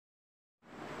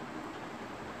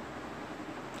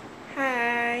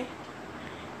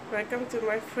welcome to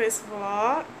my first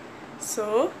vlog.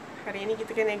 So, hari ni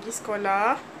kita kena pergi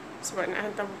sekolah sebab nak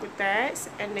hantar buku teks,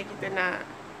 and then kita nak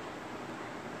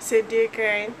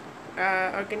sediakan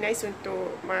organize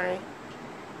untuk my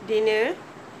dinner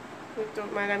untuk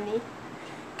malam ni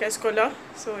kat sekolah.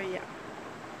 So, yeah.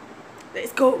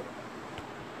 Let's go.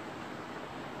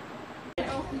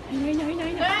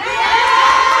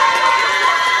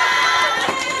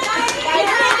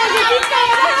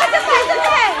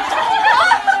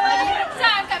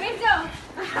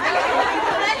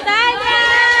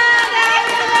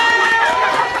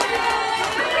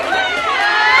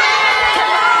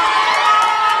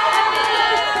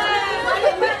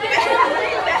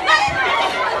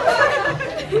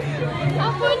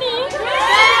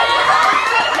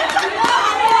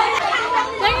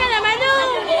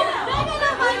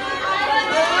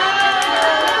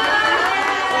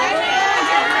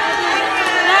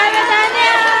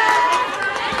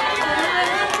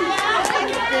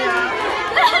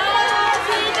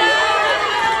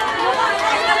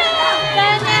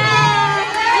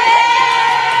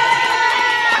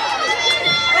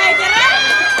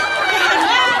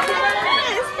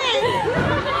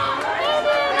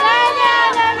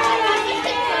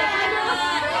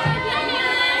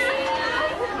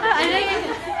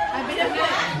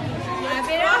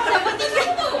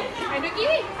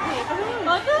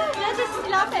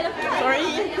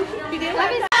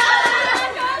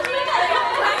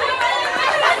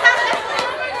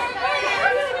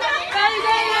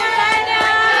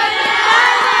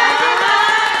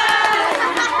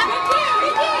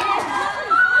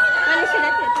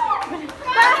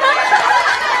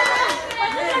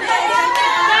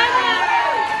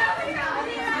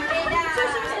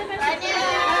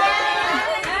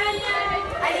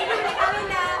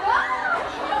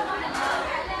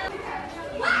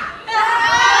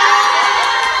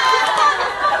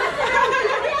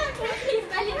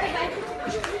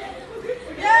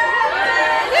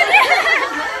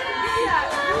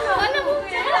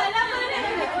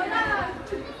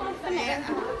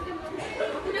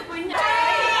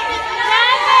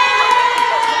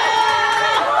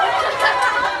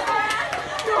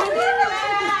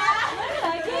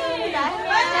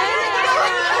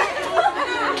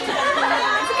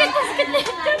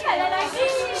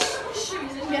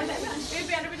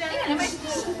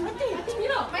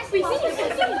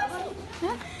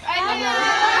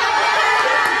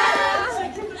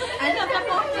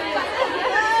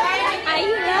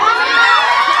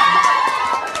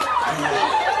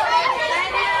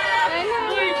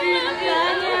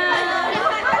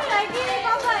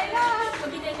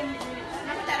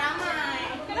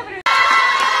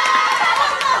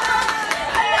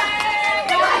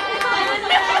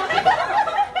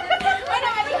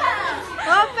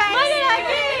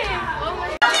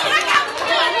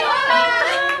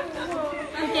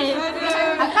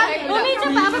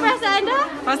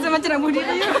 Rasa macam nak bunuh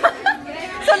dia.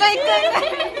 Salah ikan.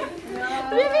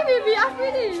 Baby, apa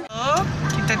ni? So,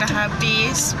 kita dah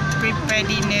habis prepare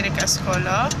dinner dekat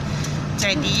sekolah.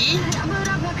 Jadi,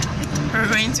 we're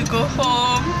going to go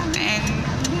home and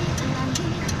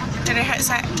rehat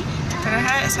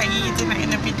sehari kita nak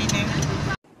kena pergi dinner.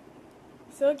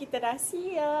 So, kita dah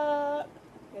siap.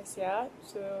 Dah siap.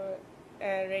 So,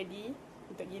 ready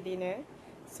untuk pergi dinner.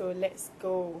 So, let's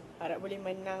go. Harap boleh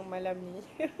menang malam ni.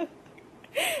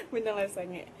 Menanglah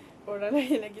sangat. Orang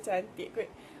lain lagi cantik kot.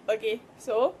 Okay,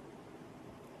 so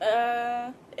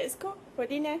let's go for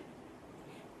dinner.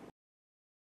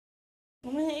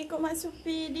 Mama nak ikut Mak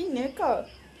Supi dinner kau?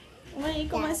 Mama nak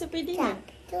ikut Mak Supi dinner?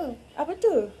 Apa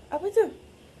tu? Apa tu?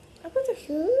 Apa tu?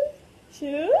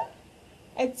 Shu?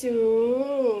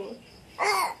 Acuh.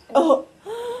 Oh.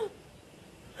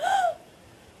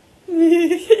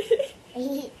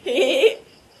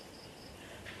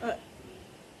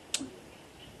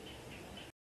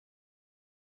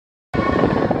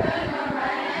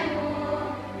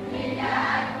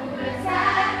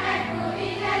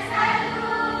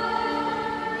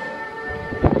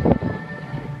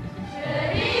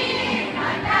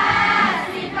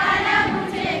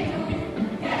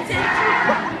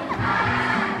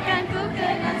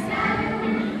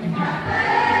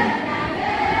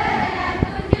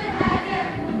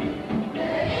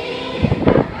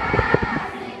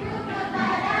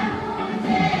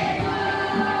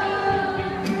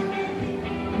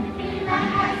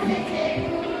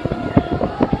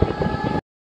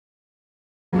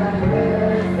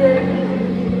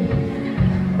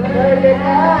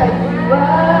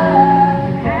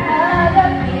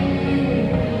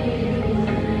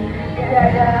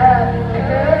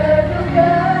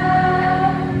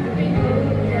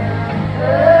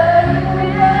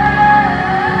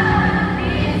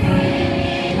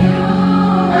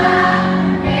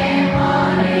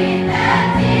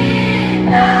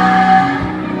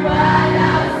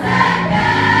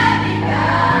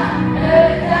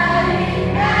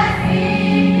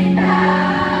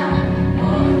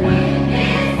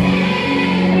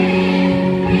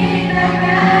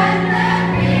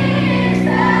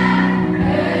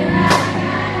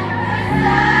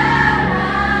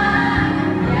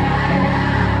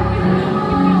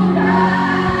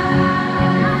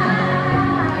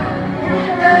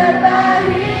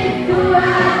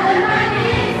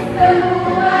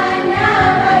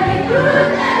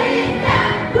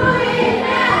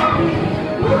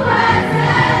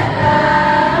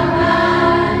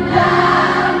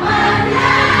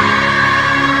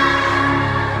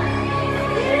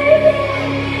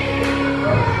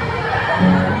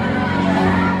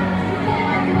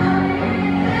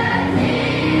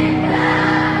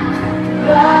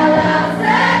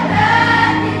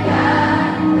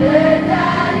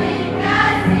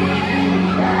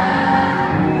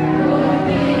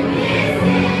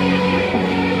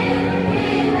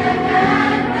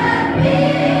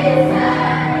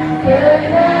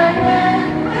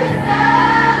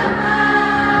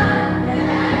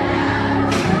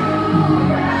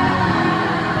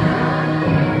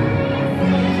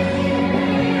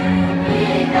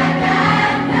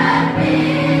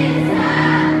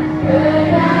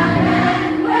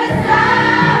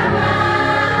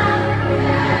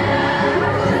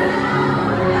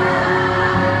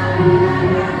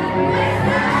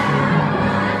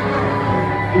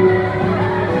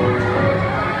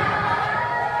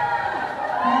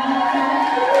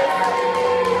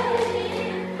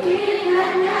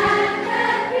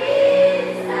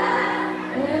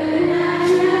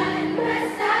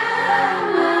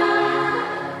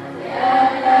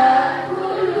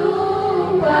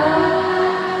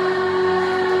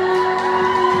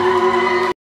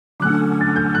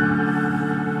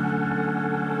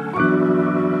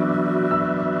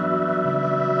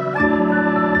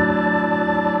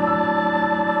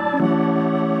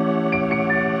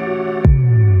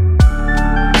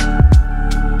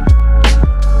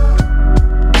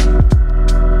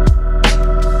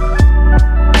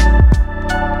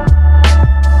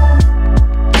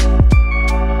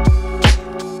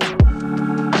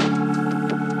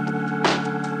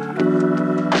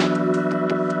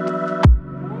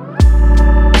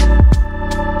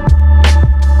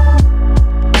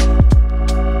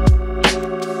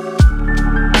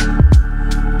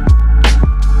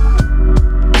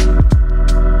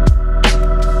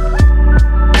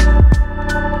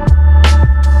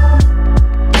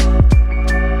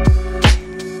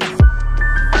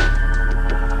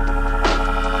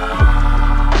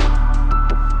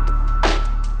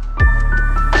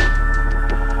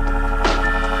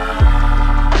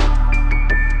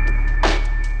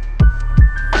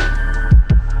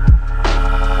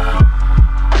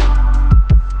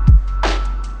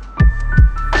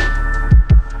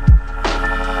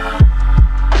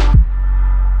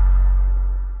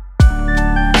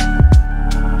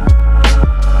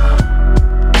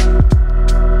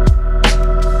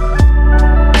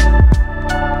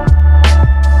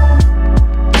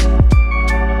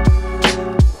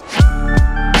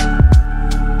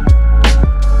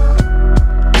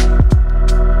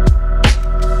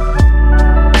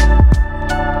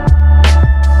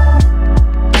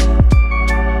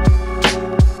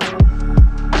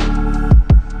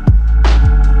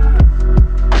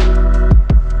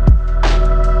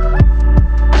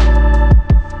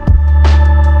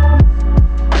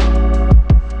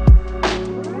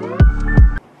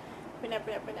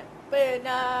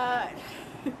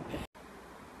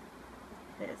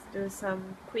 Let's do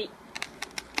some quick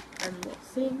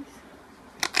unboxings.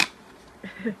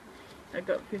 I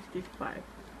got 55,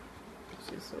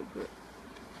 which is so good.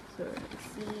 So let's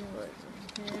see what's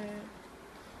in here.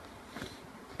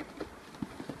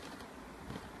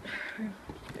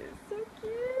 It's so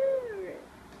cute.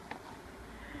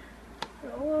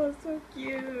 Oh, so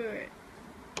cute.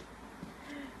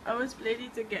 I was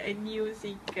planning to get a new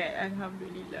SIM card,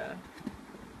 alhamdulillah.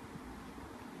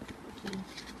 Okay.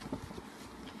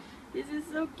 This is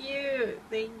so cute.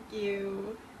 Thank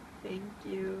you. Thank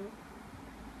you.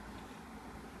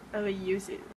 I will use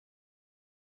it.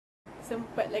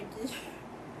 Sempat lagi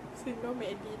sebelum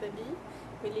MACD tadi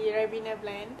beli Ribena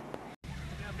blend.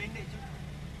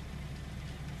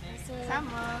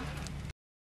 Sama.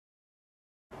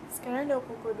 Sekarang dah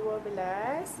pukul 12.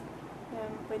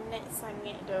 Yang penat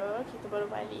sangat dah. Kita baru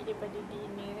balik daripada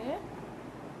dinner.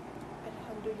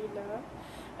 Alhamdulillah,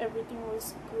 everything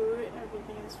was good.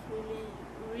 Everything is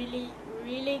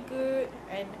really good.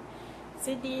 And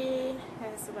sedih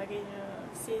dan sebagainya.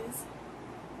 Since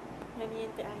ini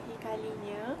yang terakhir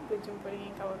kalinya berjumpa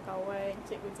dengan kawan-kawan,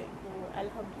 cikgu-cikgu.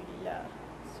 Alhamdulillah.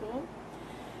 So,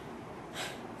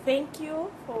 thank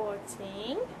you for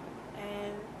watching.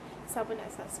 And siapa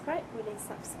nak subscribe, boleh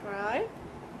subscribe.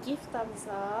 Give thumbs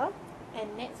up.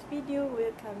 And next video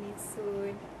will coming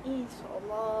soon,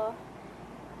 insyaAllah.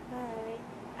 Bye.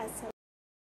 Assalamualaikum.